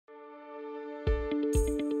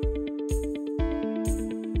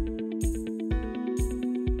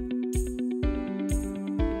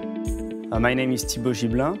My name is Thibaud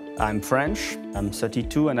Gibelin. I'm French, I'm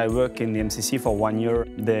 32, and I work in the MCC for 1 year,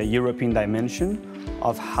 the European dimension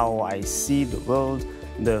of how I see the world,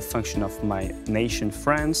 the function of my nation,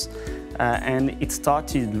 France. And it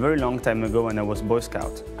started a very long time ago when I was Boy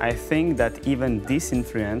Scout. I think that even this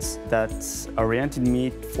influence that oriented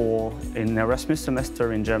me for an Erasmus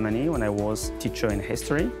semester in Germany when I was teacher in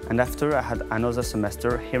history. And after I had another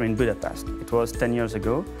semester here in Budapest. It was 10 years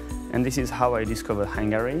ago. And this is how I discovered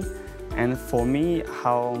Hungary. And for me,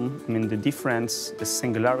 the difference, the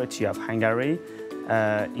singularity of Hungary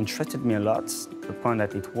interested me a lot, to the point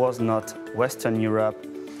that it was not Western Europe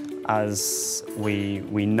as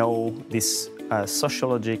we know this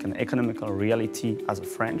sociological and economical reality as a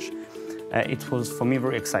French. It was for me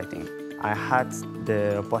very exciting. I had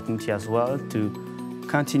the opportunity as well to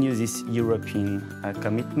continue this European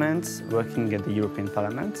commitment, working at the European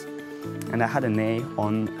Parliament. And I had an A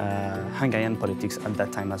on Hungarian politics at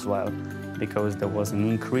that time as well, because there was an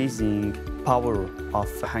increasing power of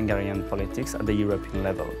Hungarian politics at the European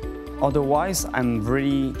level. Otherwise, I'm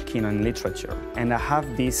very keen on literature, and I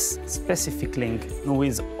have this specific link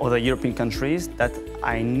with other European countries that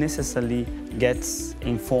I necessarily get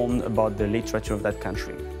informed about the literature of that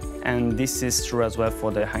country. And this is true as well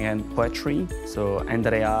for the Hungarian poetry, so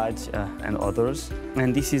Andread and others.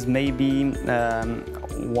 And this is maybe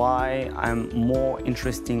why I'm more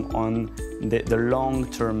interested on the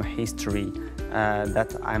long-term history,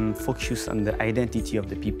 that I'm focused on the identity of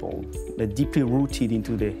the people, deeply rooted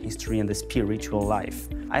into the history and the spiritual life.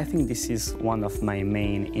 I think this is one of my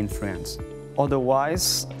main influence.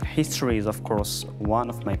 Otherwise, history is of course one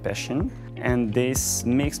of my passions. And this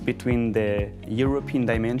mix between the European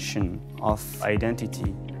dimension of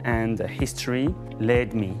identity and history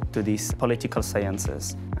led me to these political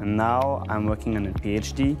sciences. And now I'm working on a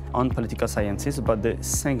PhD on political sciences about the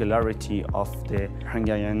singularity of the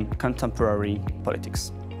Hungarian contemporary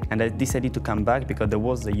politics. And I decided to come back because there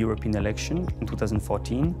was the European election in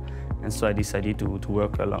 2014. And so I decided to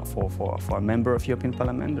work a lot for a member of European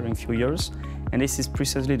Parliament during a few years. And this is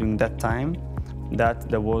precisely during that time that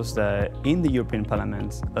there was, in the European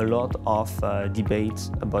Parliament, a lot of debate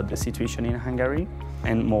about the situation in Hungary.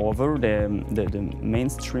 And moreover, the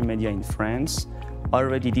mainstream media in France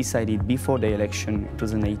already decided before the election in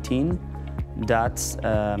 2018 that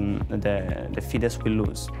the Fidesz will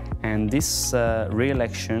lose. And this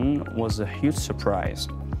re-election was a huge surprise.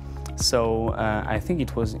 So I think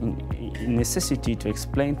it was a necessity to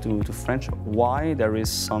explain to French why there is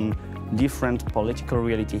some different political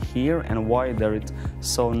reality here and why there is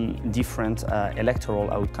some different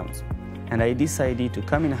electoral outcomes. And I decided to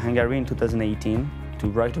come in Hungary in 2018 to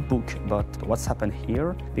write a book about what's happened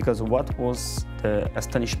here, because what was the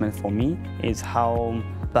astonishment for me is how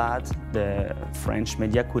bad the French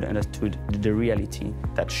media could understood the reality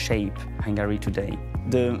that shape Hungary today.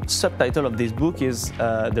 The subtitle of this book is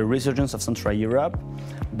The Resurgence of Central Europe,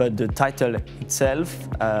 but the title itself,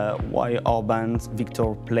 Why Orbán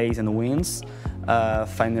Viktor Plays and Wins,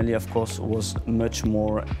 finally, of course, was much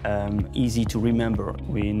more easy to remember.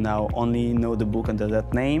 We now only know the book under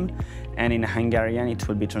that name, and in Hungarian it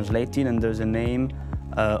will be translated under the name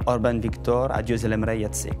Orbán Viktor, győzelemre,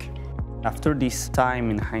 játszik. After this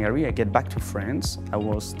time in Hungary, I get back to France. I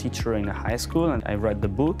was teacher in a high school and I read the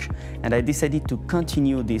book, and I decided to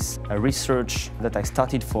continue this research that I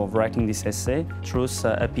started for writing this essay through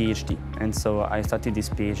a PhD. And so I started this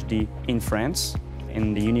PhD in France,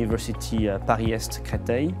 in the university Paris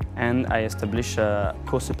Est-Créteil, and I established a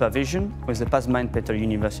co-supervision with the Pázmány-Péter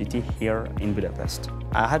University here in Budapest.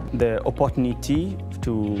 I had the opportunity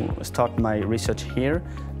to start my research here,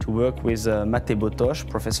 to work with Máté Botos,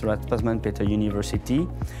 professor at Pázmány-Péter University,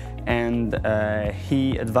 and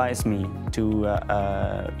he advised me to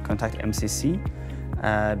contact MCC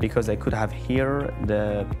because I could have here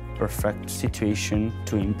the perfect situation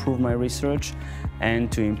to improve my research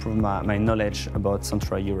and to improve my knowledge about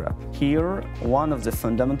Central Europe. Here, one of the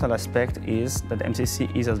fundamental aspects is that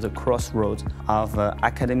MCC is at the crossroads of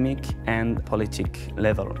academic and political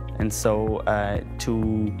level. And so to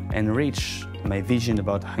enrich my vision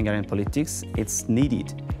about Hungarian politics, it's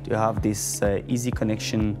needed to have this easy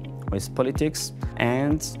connection with politics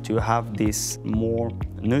and to have this more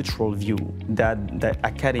neutral view that the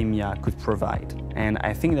academia could provide. And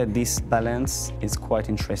I think that this balance is quite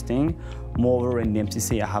interesting. Moreover, in the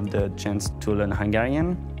MCC, I have the chance to learn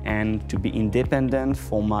Hungarian and to be independent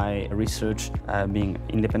for my research. Being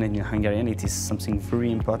independent in Hungarian, it is something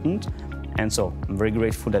very important. And so I'm very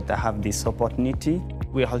grateful that I have this opportunity.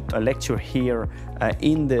 We held a lecture here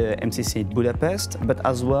in the MCC Budapest, but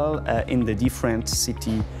as well in the different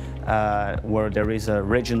city where there is a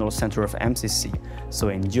regional center of MCC. So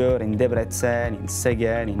in Győr, in Debrecen, in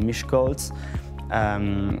Szeged, in Miskolc.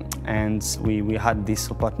 And we had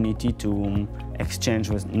this opportunity to exchange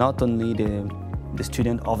with not only the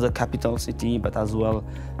student of the capital city, but as well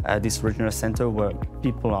this regional center where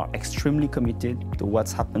people are extremely committed to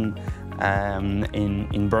what's happened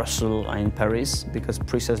in Brussels and in Paris, because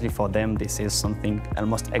precisely for them this is something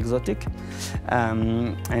almost exotic.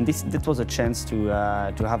 And that was a chance to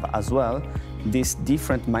have as well this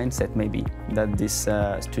different mindset maybe that this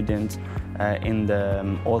student in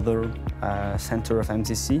the other center of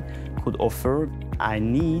MCC could offer. I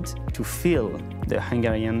need to feel the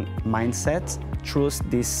Hungarian mindset through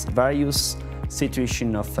these various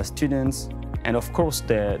situations of students, and of course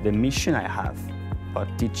the mission I have for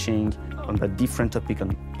teaching on the different topic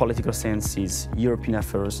on political sciences, European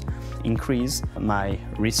affairs, increase my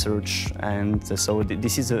research, and so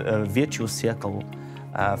this is a virtuous circle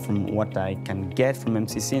from what I can get from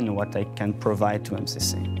MCC and what I can provide to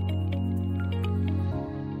MCC.